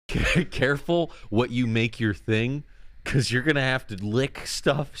careful what you make your thing, because you're gonna have to lick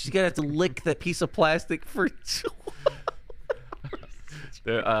stuff. She's gonna have to lick that piece of plastic for 2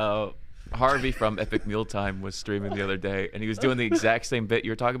 hours. Harvey from Epic Mealtime was streaming the other day, and he was doing the exact same bit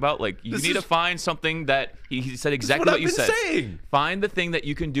you were talking about. Like, you need to find something that he said exactly what you said. Saying. Find the thing that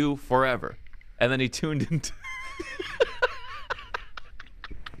you can do forever. And then he tuned into.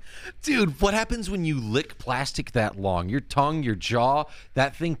 Dude, what happens when you lick plastic that long? Your tongue, your jaw,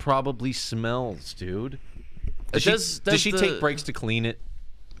 that thing probably smells, dude. Does she take breaks to clean it?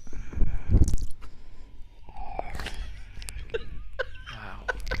 Wow.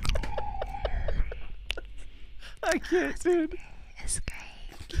 I can't, dude. It's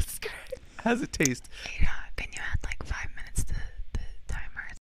great. It's great. How's it taste? You